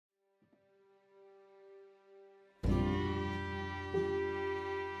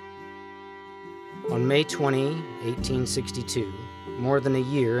On May 20, 1862, more than a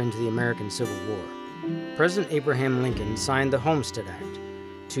year into the American Civil War, President Abraham Lincoln signed the Homestead Act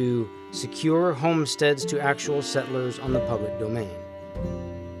to secure homesteads to actual settlers on the public domain.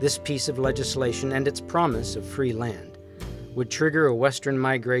 This piece of legislation and its promise of free land would trigger a western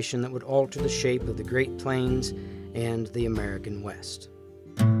migration that would alter the shape of the Great Plains and the American West.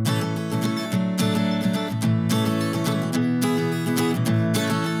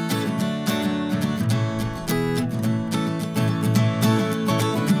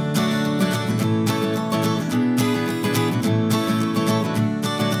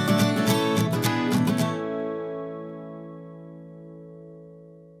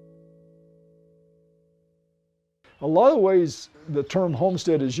 A lot of ways the term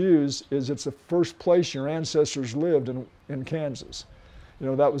homestead is used is it's the first place your ancestors lived in Kansas. You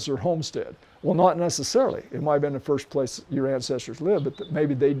know, that was their homestead. Well, not necessarily. It might have been the first place your ancestors lived, but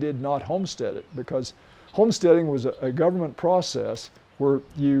maybe they did not homestead it, because homesteading was a government process where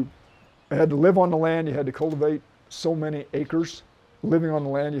you had to live on the land, you had to cultivate so many acres. Living on the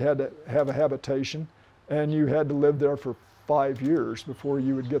land, you had to have a habitation, and you had to live there for 5 years before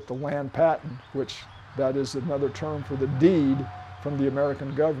you would get the land patent, which that is another term for the deed from the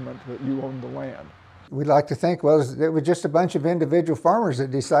American government that you owned the land. We'd like to think, well, it was just a bunch of individual farmers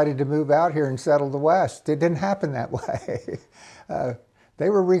that decided to move out here and settle the West. It didn't happen that way. They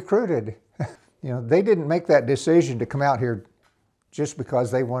were recruited. You know, they didn't make that decision to come out here just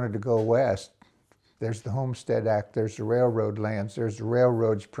because they wanted to go west. There's the Homestead Act, there's the railroad lands, there's the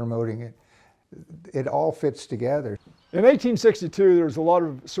railroads promoting it. It all fits together. In 1862, there was a lot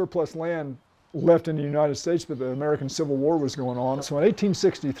of surplus land left in the United States, but the American Civil War was going on. So in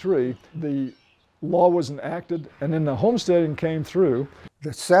 1863, the law was enacted, and then the homesteading came through.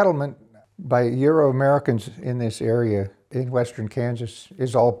 The settlement by Euro-Americans in this area in western Kansas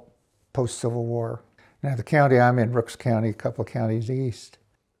is all post-Civil War. Now the county I'm in, Rooks County, a couple of counties east,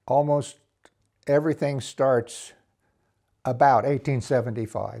 almost everything starts about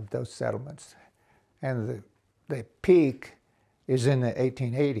 1875, those settlements. And the peak is in the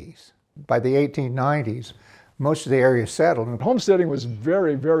 1880s. By the 1890s, most of the area settled. Homesteading was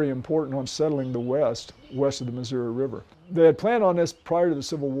very, very important on settling the west of the Missouri River. They had planned on this prior to the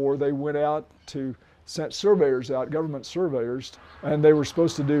Civil War. They went out sent surveyors out, government surveyors, and they were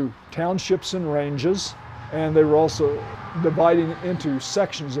supposed to do townships and ranges, and they were also dividing into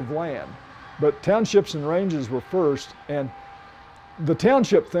sections of land. But townships and ranges were first, and the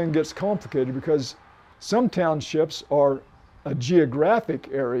township thing gets complicated because some townships are a geographic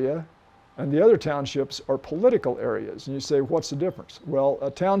area, and the other townships are political areas. And you say, what's the difference? Well,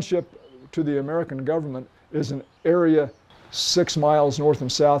 a township to the American government is an area 6 miles north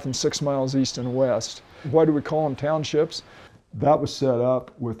and south and 6 miles east and west. Why do we call them townships? That was set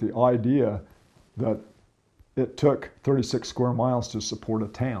up with the idea that it took 36 square miles to support a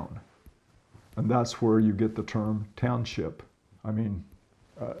town. And that's where you get the term township. I mean,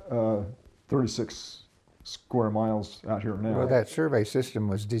 36 square miles out here now. Well, that survey system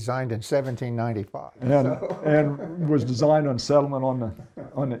was designed in 1795. And was designed on settlement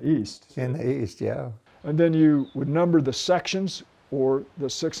on the east. In the east, yeah. And then you would number the sections, or the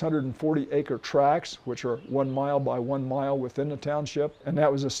 640-acre tracts, which are 1 mile by 1 mile within the township, and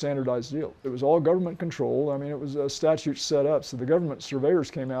that was a standardized deal. It was all government controlled. I mean, it was a statute set up, so the government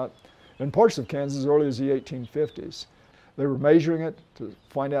surveyors came out in parts of Kansas as early as the 1850s. They were measuring it to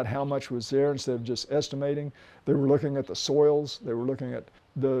find out how much was there instead of just estimating. They were looking at the soils. They were looking at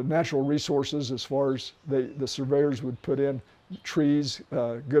the natural resources as far as the surveyors would put in trees,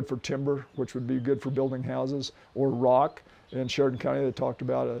 good for timber, which would be good for building houses, or rock. In Sheridan County, they talked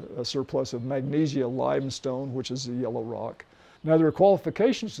about a surplus of magnesia limestone, which is the yellow rock. Now, there are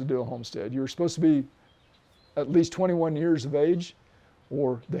qualifications to do a homestead. You're supposed to be at least 21 years of age,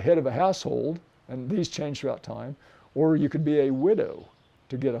 or the head of a household, and these change throughout time, or you could be a widow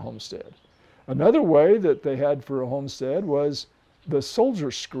to get a homestead. Another way that they had for a homestead was the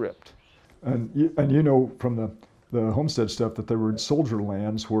soldier script. And you know from the homestead stuff that there were soldier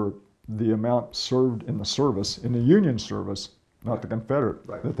lands where the amount served in the service, in the Union service, not the Confederate,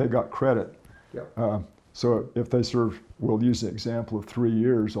 right, that they got credit. Yep. So if they served, we'll use the example of 3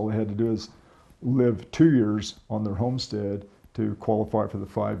 years, all they had to do is live 2 years on their homestead to qualify for the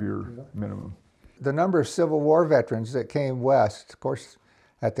 5-year minimum. The number of Civil War veterans that came west, of course,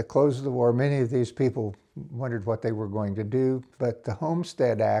 at the close of the war, many of these people wondered what they were going to do, but the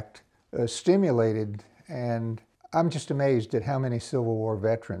Homestead Act stimulated, and I'm just amazed at how many Civil War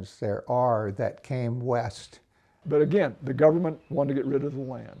veterans there are that came west. But again, the government wanted to get rid of the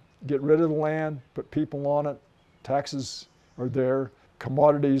land. Get rid of the land, put people on it, taxes are there,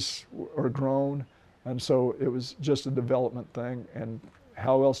 commodities are grown, And so it was just a development thing, and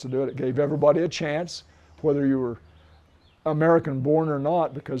how else to do it? It gave everybody a chance, whether you were American born or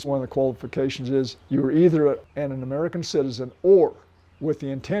not, because one of the qualifications is you were either an American citizen or with the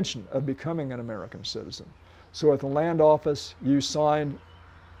intention of becoming an American citizen. So at the land office, you signed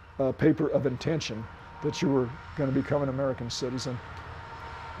a paper of intention that you were going to become an American citizen.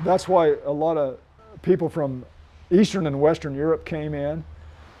 That's why a lot of people from Eastern and Western Europe came in,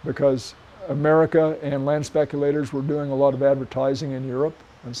 because America and land speculators were doing a lot of advertising in Europe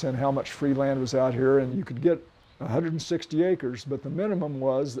and saying how much free land was out here, and you could get 160 acres, but the minimum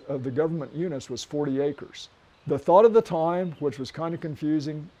was of the government units was 40 acres. The thought of the time, which was kind of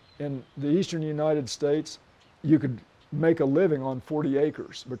confusing, in the eastern United States, you could make a living on 40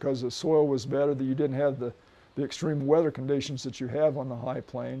 acres because the soil was better, that you didn't have the extreme weather conditions that you have on the high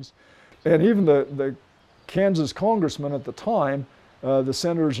plains. And even the Kansas congressman at the time, the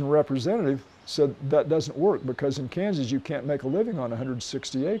senators and representatives, said that doesn't work because in Kansas you can't make a living on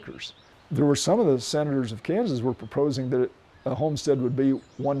 160 acres. There were some of the senators of Kansas were proposing that a homestead would be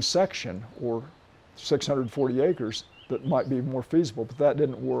one section or 640 acres that might be more feasible, but that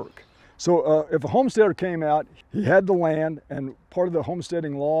didn't work. So if a homesteader came out, he had the land, and part of the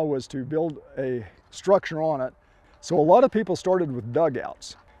homesteading law was to build a structure on it. So a lot of people started with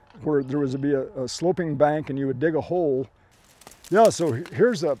dugouts, where there was to be a sloping bank and you would dig a hole. Yeah, so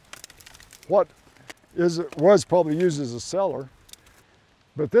here's what was probably used as a cellar.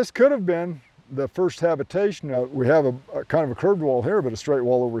 But this could have been the first habitation. We have a kind of a curved wall here, but a straight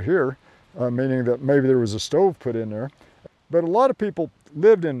wall over here, meaning that maybe there was a stove put in there. But a lot of people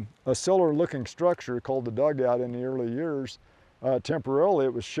lived in a cellar-looking structure called the dugout in the early years. Temporarily,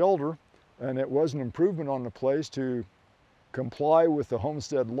 it was shelter, and it was an improvement on the place to comply with the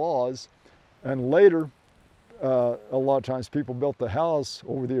homestead laws. And later, a lot of times people built the house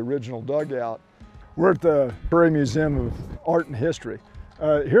over the original dugout. We're at the Prairie Museum of Art and History.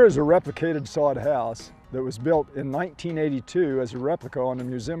 Here is a replicated sod house that was built in 1982 as a replica on the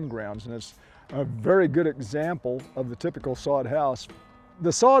museum grounds, and it's a very good example of the typical sod house.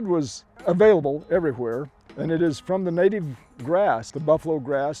 The sod was available everywhere, and it is from the native grass, the buffalo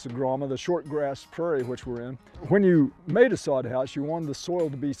grass, the grama, the short grass prairie which we're in. When you made a sod house, you wanted the soil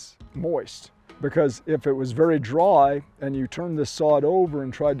to be moist, because if it was very dry and you turned this sod over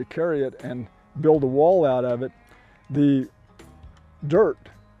and tried to carry it and build a wall out of it, the dirt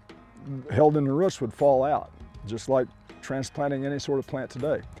held in the roots would fall out, just like transplanting any sort of plant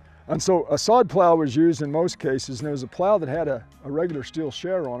today. And so a sod plow was used in most cases, and there was a plow that had a regular steel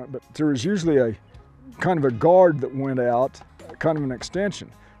share on it, but there was usually a kind of a guard that went out, kind of an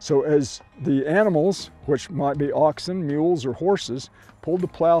extension. So as the animals, which might be oxen, mules, or horses, pulled the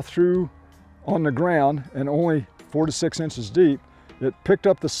plow through on the ground and only 4 to 6 inches deep, it picked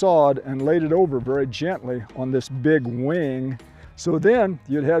up the sod and laid it over very gently on this big wing. So then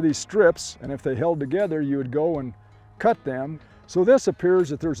you'd have these strips, and if they held together, you would go and cut them. So this appears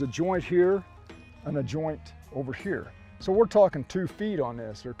that there's a joint here and a joint over here. So we're talking 2 feet on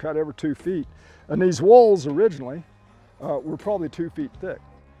this. They're cut every 2 feet. And these walls originally were probably 2 feet thick.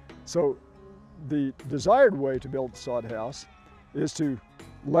 So the desired way to build a sod house is to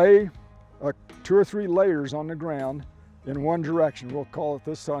lay 2 or 3 layers on the ground in one direction. We'll call it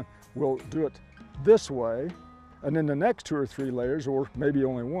this time, we'll do it this way. And then the next 2 or 3 layers, or maybe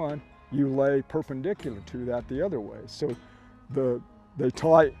only one, you lay perpendicular to that the other way. So they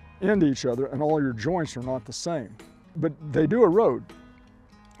tie into each other and all your joints are not the same. But they do erode.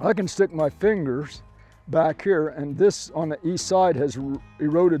 I can stick my fingers back here, and this on the east side has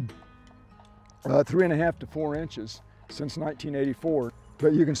eroded 3.5 to 4 inches since 1984.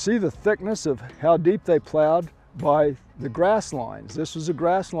 But you can see the thickness of how deep they plowed by the grass lines. This was a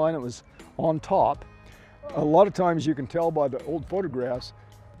grass line that was on top. A lot of times you can tell by the old photographs,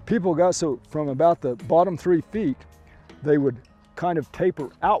 people got so from about the bottom 3 feet, they would kind of taper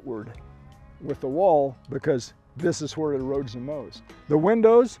outward with the wall because this is where it erodes the most. The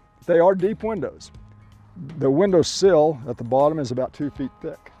windows, they are deep windows. The window sill at the bottom is about 2 feet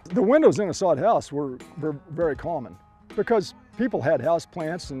thick. The windows in a sod house were very common because people had house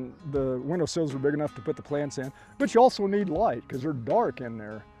plants and the window sills were big enough to put the plants in, but you also need light because they're dark in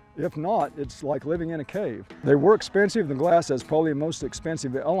there. If not, it's like living in a cave. They were expensive. The glass is probably the most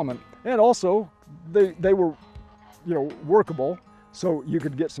expensive element, and also they were, workable, so you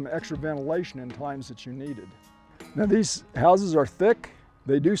could get some extra ventilation in times that you needed. Now these houses are thick.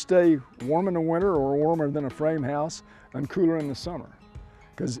 They do stay warm in the winter, or warmer than a frame house, and cooler in the summer,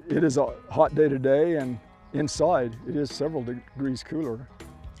 because it is a hot day today, and inside it is several degrees cooler.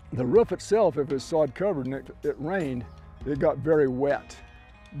 The roof itself, if it's sod covered and it rained, it got very wet.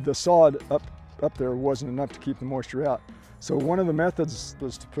 The sod up up there wasn't enough to keep the moisture out. So one of the methods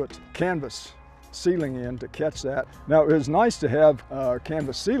was to put canvas ceiling in to catch that. Now it was nice to have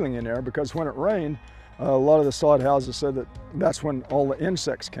canvas ceiling in there because when it rained, a lot of the sod houses said that that's when all the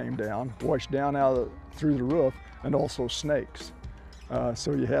insects came down, washed down through the roof, and also snakes.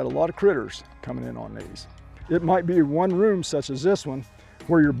 So you had a lot of critters coming in on these. It might be one room such as this one,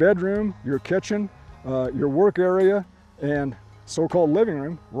 where your bedroom, your kitchen, your work area, and so-called living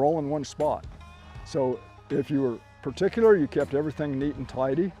room were all in one spot. So if you were particular, you kept everything neat and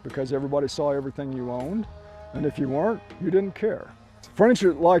tidy because everybody saw everything you owned. And if you weren't, you didn't care.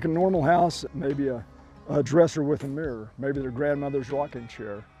 Furniture like a normal house, maybe a dresser with a mirror, maybe their grandmother's rocking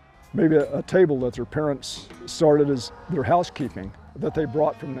chair, maybe a table that their parents started as their housekeeping that they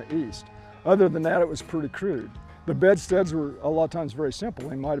brought from the East. Other than that, it was pretty crude. The bedsteads were a lot of times very simple.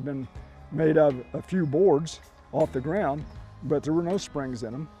 They might have been made of a few boards off the ground, but there were no springs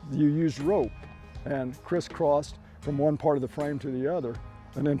in them. You used rope and crisscrossed from one part of the frame to the other,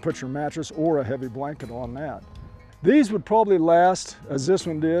 and then put your mattress or a heavy blanket on that. These would probably last, as this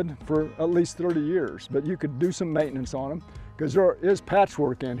one did, for at least 30 years, but you could do some maintenance on them because there is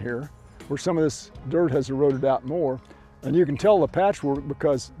patchwork in here where some of this dirt has eroded out more. And you can tell the patchwork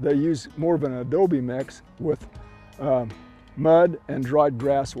because they use more of an adobe mix with mud and dried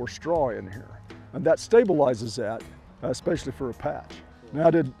grass or straw in here. And that stabilizes that, especially for a patch.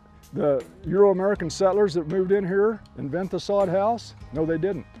 Now, did the Euro-American settlers that moved in here invent the sod house? No, they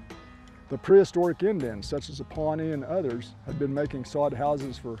didn't. The prehistoric Indians, such as the Pawnee and others, had been making sod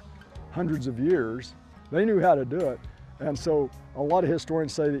houses for hundreds of years. They knew how to do it. And so a lot of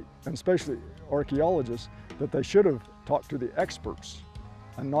historians say, and especially archaeologists, that they should have talked to the experts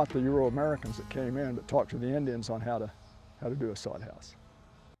and not the Euro-Americans that came in, but talked to the Indians on how to do a sod house.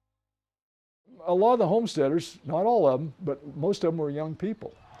 A lot of the homesteaders, not all of them, but most of them were young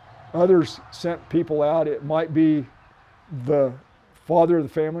people. Others sent people out. It might be the father of the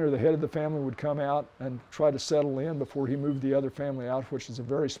family or the head of the family would come out and try to settle in before he moved the other family out, which is a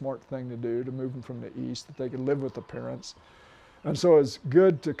very smart thing to do, to move them from the east, that they could live with the parents. And so it's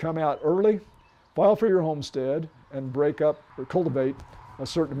good to come out early, file for your homestead, and break up or cultivate a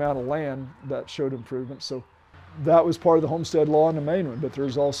certain amount of land that showed improvement. So that was part of the homestead law in the main one, but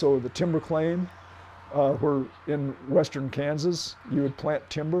there's also the timber claim, where in western Kansas, you would plant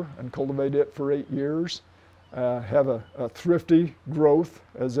timber and cultivate it for 8 years, have a thrifty growth,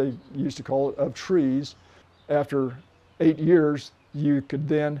 as they used to call it, of trees. After 8 years, you could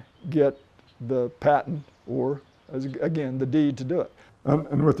then get the patent or, again, the deed to do it.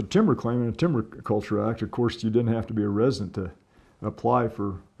 And with the timber claim and the Timber Culture Act, of course, you didn't have to be a resident to apply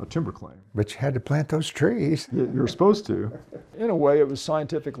for a timber claim. But you had to plant those trees. You're supposed to. In a way, it was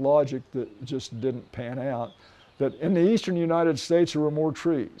scientific logic that just didn't pan out. That in the eastern United States, there were more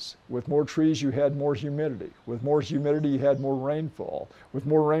trees. With more trees, you had more humidity. With more humidity, you had more rainfall. With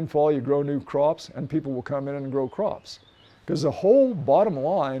more rainfall, you grow new crops, and people will come in and grow crops. Because the whole bottom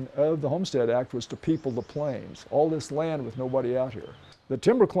line of the Homestead Act was to people the plains, all this land with nobody out here. The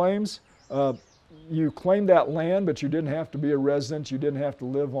timber claims, you claimed that land, but you didn't have to be a resident, you didn't have to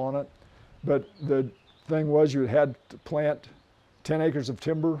live on it. But the thing was, you had to plant 10 acres of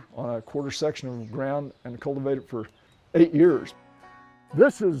timber on a quarter section of ground and cultivate it for 8 years.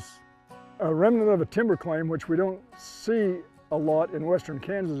 This is a remnant of a timber claim, which we don't see a lot in western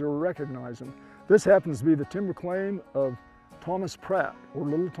Kansas or recognize them. This happens to be the timber claim of Thomas Pratt, or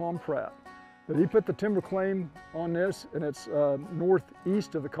Little Tom Pratt. That he put the timber claim on this, and it's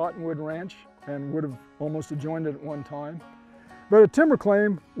northeast of the Cottonwood Ranch, and would have almost adjoined it at one time. But a timber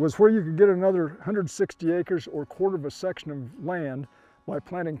claim was where you could get another 160 acres or quarter of a section of land by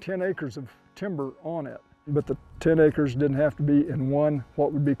planting 10 acres of timber on it. But the 10 acres didn't have to be in one,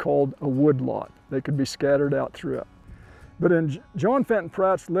 what would be called a wood lot. They could be scattered out through it. But in John Fenton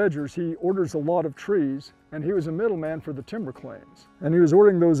Pratt's ledgers, he orders a lot of trees, and he was a middleman for the timber claims. And he was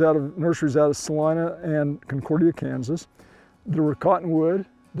ordering those out of nurseries out of Salina and Concordia, Kansas. There were cottonwood,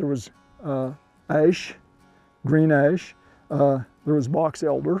 there was ash, green ash, there was box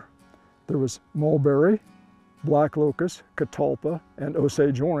elder, there was mulberry, black locust, catalpa, and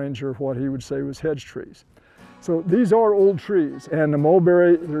Osage orange, or what he would say was hedge trees. So these are old trees, and the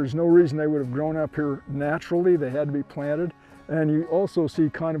mulberry, there's no reason they would have grown up here naturally. They had to be planted. And you also see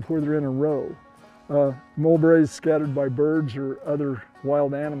kind of where they're in a row. Mulberries scattered by birds or other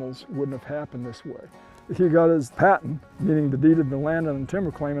wild animals wouldn't have happened this way. He got his patent, meaning the deed of the land on the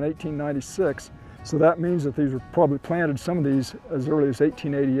timber claim, in 1896. So that means that these were probably planted, some of these, as early as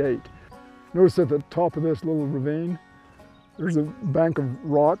 1888. Notice at the top of this little ravine, there's a bank of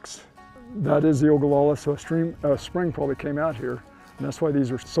rocks. That is the Ogallala, so a spring probably came out here. And that's why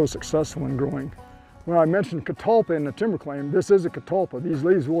these are so successful in growing. When I mentioned catalpa in the timber claim, this is a catalpa. These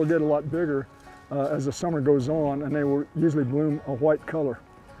leaves will get a lot bigger as the summer goes on, and they will usually bloom a white color.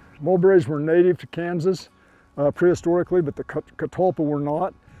 Mulberries were native to Kansas prehistorically, but the catalpa were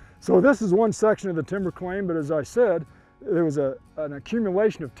not. So this is one section of the timber claim, but as I said, there was an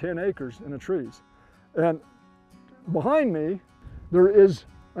accumulation of 10 acres in the trees. And behind me, there is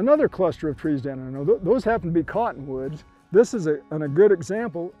another cluster of trees down there. Now, those happen to be cottonwoods. This is a good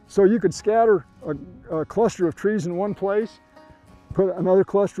example. So you could scatter a cluster of trees in one place, put another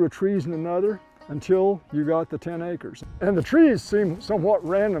cluster of trees in another, until you got the 10 acres. And the trees seem somewhat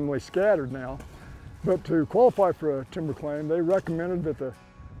randomly scattered now, but to qualify for a timber claim, they recommended that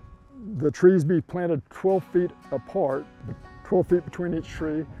the trees be planted 12 feet apart, 12 feet between each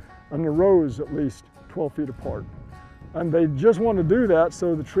tree, and the rows at least 12 feet apart. And they just wanted to do that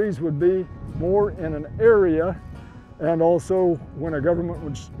so the trees would be more in an area, and also when a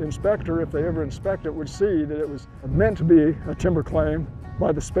government inspector, if they ever inspect it, would see that it was meant to be a timber claim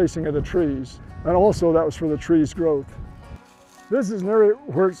by the spacing of the trees. And also that was for the trees' growth. This is an area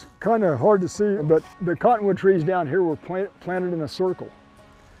where it's kind of hard to see, but the cottonwood trees down here were planted in a circle.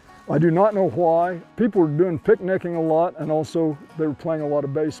 I do not know why. People were doing picnicking a lot, and also they were playing a lot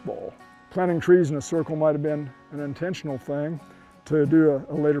of baseball. Planting trees in a circle might have been an intentional thing to do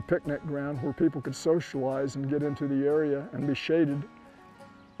a later picnic ground where people could socialize and get into the area and be shaded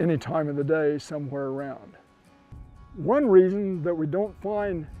any time of the day somewhere around. One reason that we don't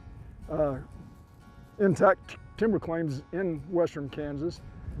find intact timber claims in western Kansas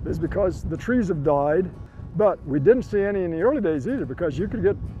is because the trees have died, but we didn't see any in the early days either, because you could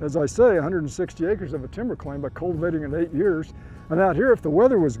get, as I say, 160 acres of a timber claim by cultivating it 8 years. And out here, if the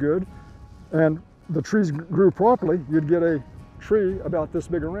weather was good and the trees grew properly, you'd get a tree about this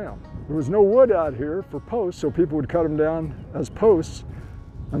big around. There was no wood out here for posts, so people would cut them down as posts,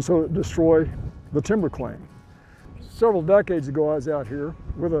 and so it destroy the timber claim. Several decades ago, I was out here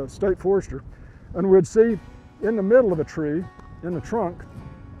with a state forester, and we'd see in the middle of a tree, in the trunk,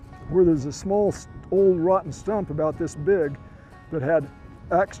 where there's a small old rotten stump about this big that had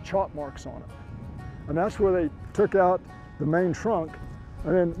axe chop marks on it. And that's where they took out the main trunk,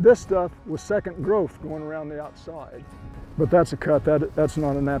 and then this stuff was second growth going around the outside. But that's a cut, that's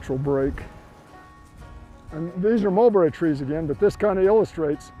not a natural break. And these are mulberry trees again, but this kind of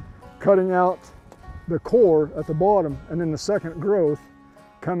illustrates cutting out the core at the bottom and then the second growth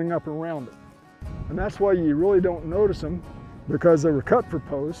coming up around it. And that's why you really don't notice them, because they were cut for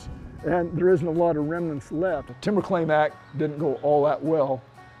posts and there isn't a lot of remnants left. The Timber Claim Act didn't go all that well.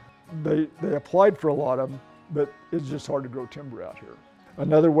 They applied for a lot of them, but it's just hard to grow timber out here.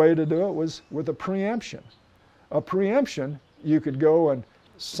 Another way to do it was with a preemption. A preemption, you could go and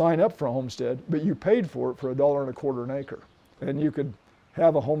sign up for a homestead, but you paid for it for $1.25 an acre. And you could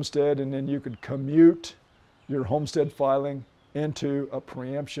have a homestead, and then you could commute your homestead filing into a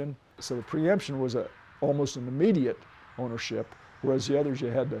preemption. So the preemption was almost an immediate ownership, whereas the others you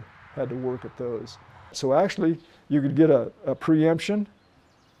had to work at those. So actually, you could get a preemption,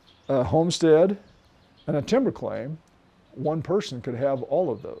 a homestead, and a timber claim. One person could have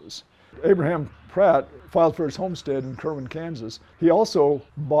all of those. Abraham Pratt filed for his homestead in Kerwin, Kansas. He also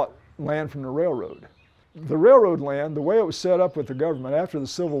bought land from the railroad. The railroad land, the way it was set up with the government, after the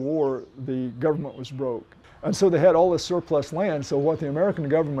Civil War, the government was broke. And so they had all this surplus land, so what the American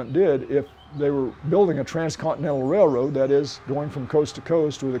government did, if they were building a transcontinental railroad, that is, going from coast to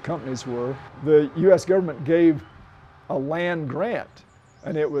coast where the companies were, the U.S. government gave a land grant.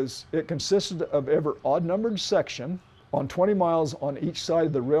 And it consisted of every odd-numbered section on 20 miles on each side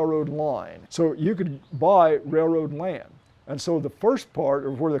of the railroad line. So you could buy railroad land. And so the first part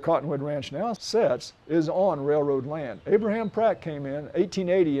of where the Cottonwood Ranch now sits is on railroad land. Abraham Pratt came in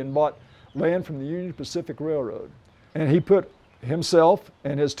 1880 and bought land from the Union Pacific Railroad. And he put himself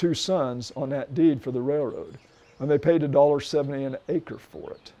and his 2 sons on that deed for the railroad. And they paid $1.70 an acre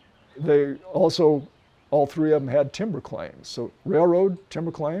for it. They also, all 3 of them had timber claims. So railroad,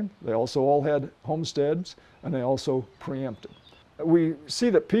 timber claim, they also all had homesteads, and they also preempted. We see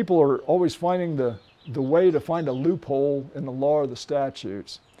that people are always finding the way to find a loophole in the law or the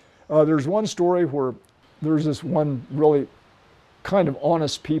statutes. There's one story where there's this one really kind of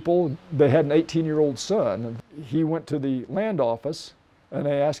honest people. They had an 18-year-old son, and he went to the land office and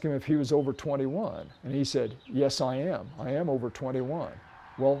they asked him if he was over 21. And he said, "Yes, I am. I am over 21.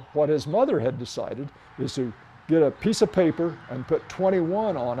 Well, what his mother had decided is to get a piece of paper and put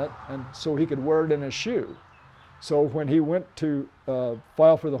 21 on it, and so he could wear it in his shoe. So when he went to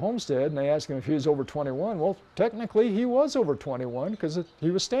file for the homestead and they asked him if he was over 21, well, technically he was over 21 because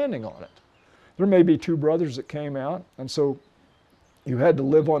he was standing on it. There may be 2 brothers that came out, and so you had to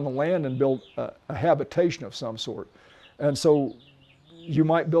live on the land and build a habitation of some sort. And so you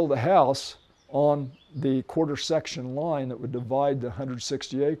might build a house on the quarter section line that would divide the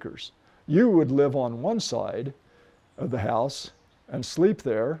 160 acres. You would live on one side of the house and sleep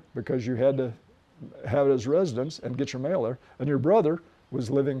there because you had to have it as residence and get your mail there. And your brother was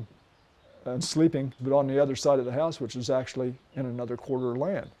living and sleeping but on the other side of the house, which is actually in another quarter of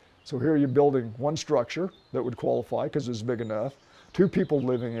land. So here you're building one structure that would qualify because it's big enough, two people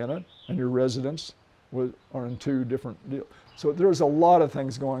living in it, and your residents are in two different deals. So there's a lot of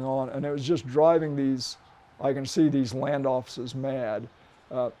things going on, and it was just driving these, I can see these land offices mad.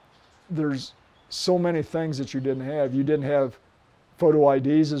 There's so many things that you didn't have. You didn't have photo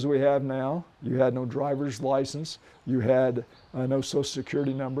IDs as we have now. You had no driver's license. You had no social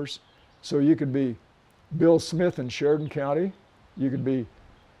security numbers. So you could be Bill Smith in Sheridan County. You could be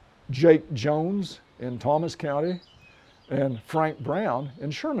Jake Jones in Thomas County and Frank Brown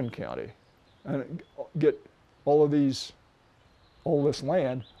in Sherman County, and get all this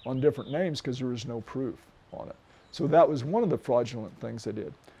land on different names because there was no proof on it. So that was one of the fraudulent things they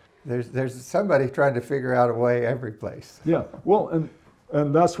did. There's somebody trying to figure out a way every place. Yeah, well,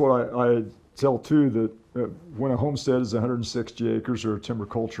 and that's what I tell too, that when a homestead is 160 acres or a Timber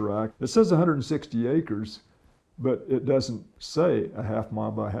Culture Act, it says 160 acres, but it doesn't say a half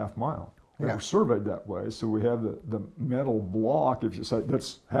mile by half mile. They were surveyed that way, so we have the mental block, if you say,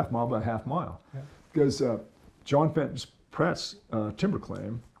 that's half mile by half mile. Yeah. Because John Fenton Pratt's timber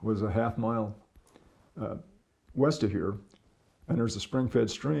claim was a half mile west of here, and there's a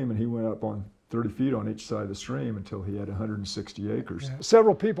spring-fed stream, and he went up on 30 feet on each side of the stream until he had 160 acres. Yeah.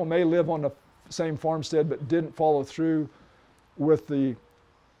 Several people may live on the same farmstead but didn't follow through with the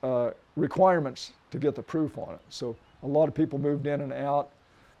requirements to get the proof on it. So a lot of people moved in and out.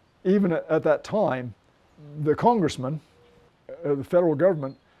 Even at that time, the congressman, the federal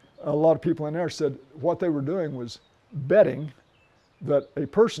government, a lot of people in there said what they were doing was betting that a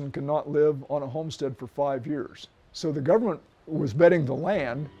person could not live on a homestead for 5 years. So the government was betting the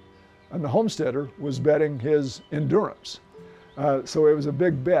land, and the homesteader was betting his endurance. So it was a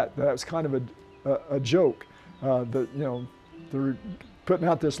big bet. That was kind of a joke that, you know, they're putting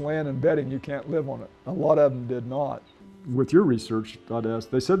out this land and betting you can't live on it. A lot of them did not. With your research, I'd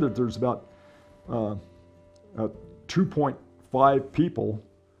ask, they said that there's about 2.5 people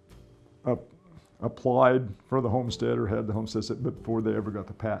applied for the homestead or had the homestead before they ever got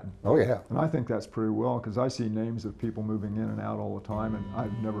the patent. Oh yeah. And I think that's pretty well, because I see names of people moving in and out all the time, and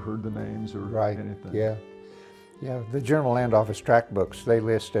I've never heard the names or anything. Yeah. Yeah, the General Land Office tract books, they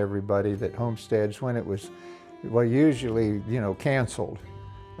list everybody that homesteads when it was, well, usually, you know, canceled,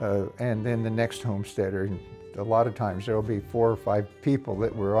 and then the next homesteader. A lot of times there'll be 4 or 5 people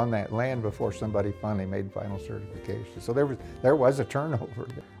that were on that land before somebody finally made final certification. So there was a turnover.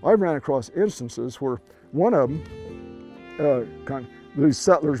 I ran across instances where one of them, these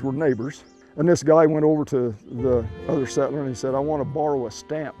settlers were neighbors, and this guy went over to the other settler and he said, "I want to borrow a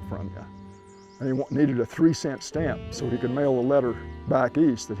stamp from you." And he needed a 3-cent stamp so he could mail a letter back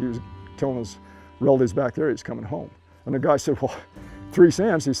east that he was telling his relatives back there he's coming home. And the guy said, "Well, 3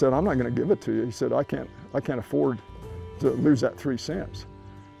 cents?" He said, "I'm not going to give it to you." He said, I can't afford to lose that 3 cents.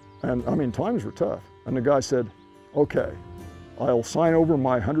 And I mean, times were tough. And the guy said, "Okay, I'll sign over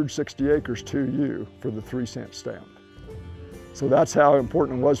my 160 acres to you for the 3-cent stamp." So that's how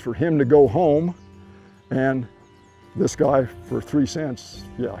important it was for him to go home. And this guy, for 3 cents,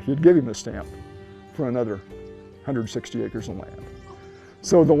 yeah, he'd give him the stamp for another 160 acres of land.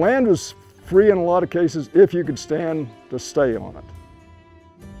 So the land was free in a lot of cases if you could stand to stay on it.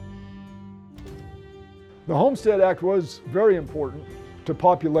 The Homestead Act was very important to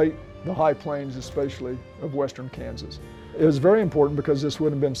populate the high plains, especially of western Kansas. It was very important because this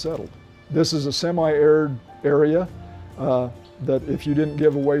wouldn't have been settled. This is a semi-arid area that if you didn't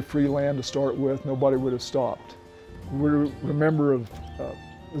give away free land to start with, nobody would have stopped. We remember of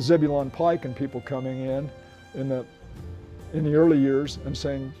Zebulon Pike and people coming in the early years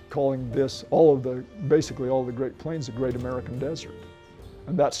and calling this basically all the Great Plains the Great American Desert.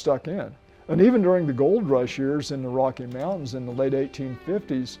 And that stuck in. And even during the gold rush years in the Rocky Mountains in the late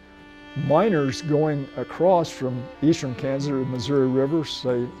 1850s, miners going across from eastern Kansas or the Missouri River,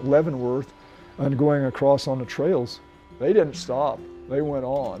 say Leavenworth, and going across on the trails, they didn't stop. They went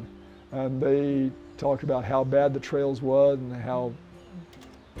on. And they talked about how bad the trails was and how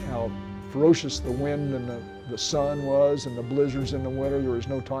ferocious the wind and the sun was, and the blizzards in the winter. There was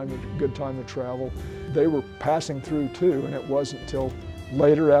no good time to travel. They were passing through too, and it wasn't until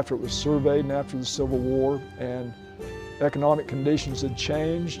later, after it was surveyed and after the Civil War and economic conditions had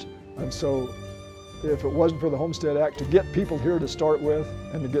changed, and so If it wasn't for the Homestead Act to get people here to start with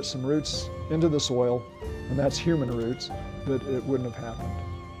and to get some roots into the soil, and that's human roots, that it wouldn't have happened.